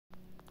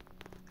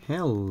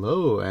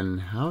Hello,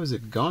 and how is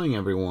it going,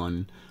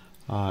 everyone?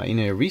 In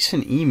a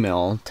recent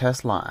email,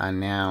 Tesla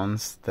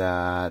announced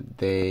that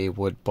they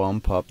would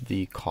bump up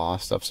the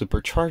cost of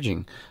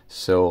supercharging.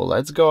 So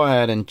let's go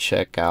ahead and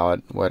check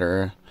out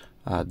whether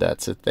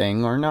that's a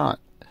thing or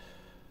not.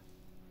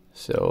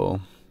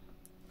 So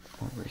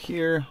over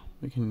here,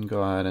 we can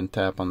go ahead and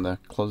tap on the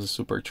closest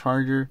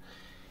supercharger,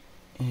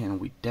 and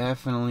we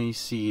definitely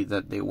see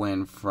that they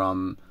went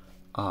from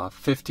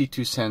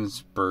 52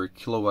 cents per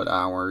kilowatt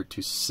hour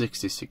to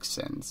 66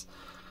 cents.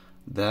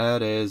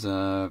 That is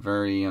a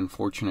very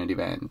unfortunate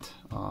event.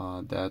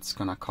 That's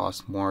gonna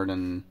cost more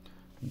than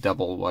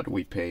double what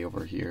we pay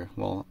over here.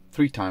 Well,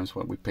 3 times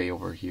what we pay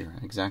over here.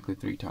 Exactly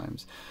 3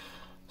 times.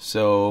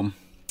 So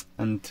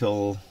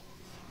until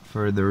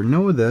further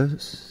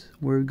notice,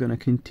 we're gonna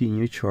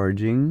continue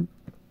charging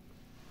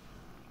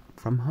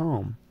from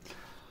home.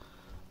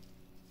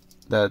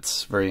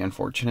 That's very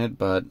unfortunate,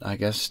 but I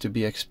guess to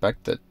be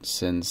expected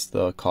since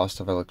the cost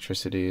of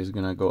electricity is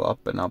gonna go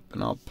up and up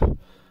and up.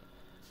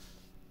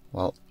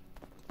 Well,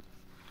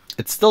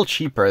 it's still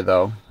cheaper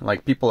though.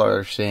 Like, people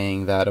are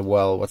saying that,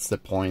 well, what's the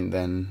point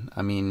then?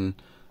 I mean,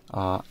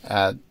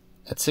 at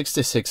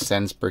 66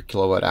 cents per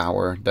kilowatt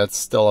hour, that's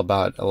still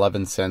about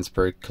 11 cents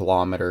per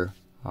kilometer,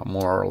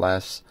 more or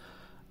less,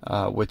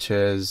 which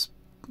is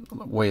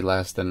way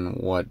less than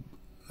what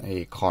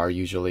a car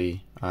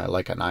usually,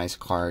 like a nice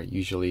car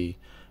usually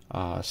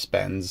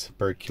spends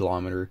per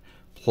kilometer,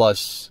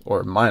 plus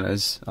or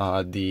minus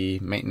the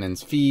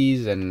maintenance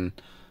fees and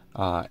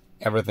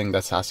everything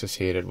that's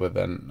associated with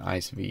an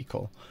ICE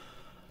vehicle.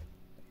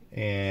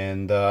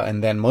 And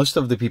then most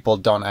of the people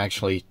don't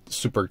actually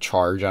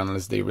supercharge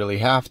unless they really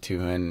have to,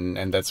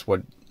 and that's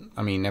what,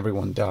 I mean,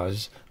 everyone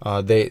does.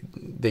 They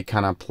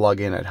kind of plug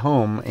in at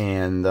home,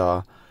 and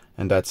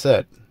that's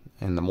it.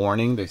 In the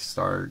morning they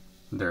start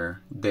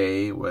their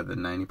day with a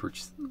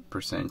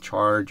 90%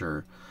 charge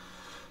or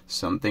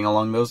something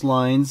along those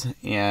lines,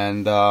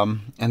 and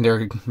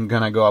they're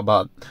gonna go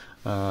about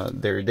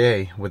their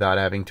day without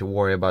having to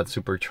worry about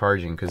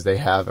supercharging, because they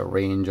have a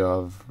range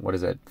of, what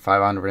is it,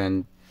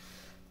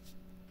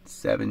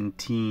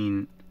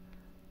 517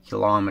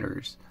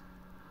 kilometers,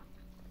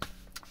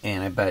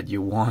 and I bet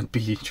you won't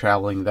be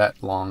traveling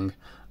that long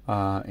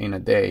in a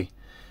day.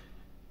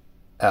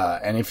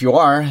 And if you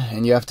are,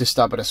 and you have to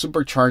stop at a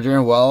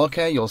supercharger, well,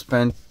 okay, you'll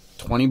spend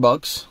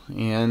 $20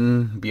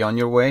 and be on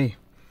your way.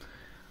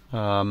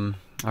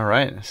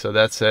 Alright, so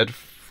that's it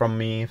from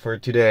me for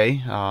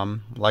today.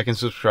 Like and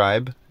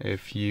subscribe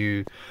if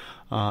you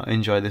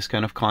enjoy this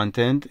kind of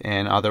content,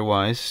 and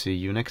otherwise, see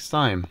you next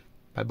time.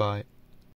 Bye bye.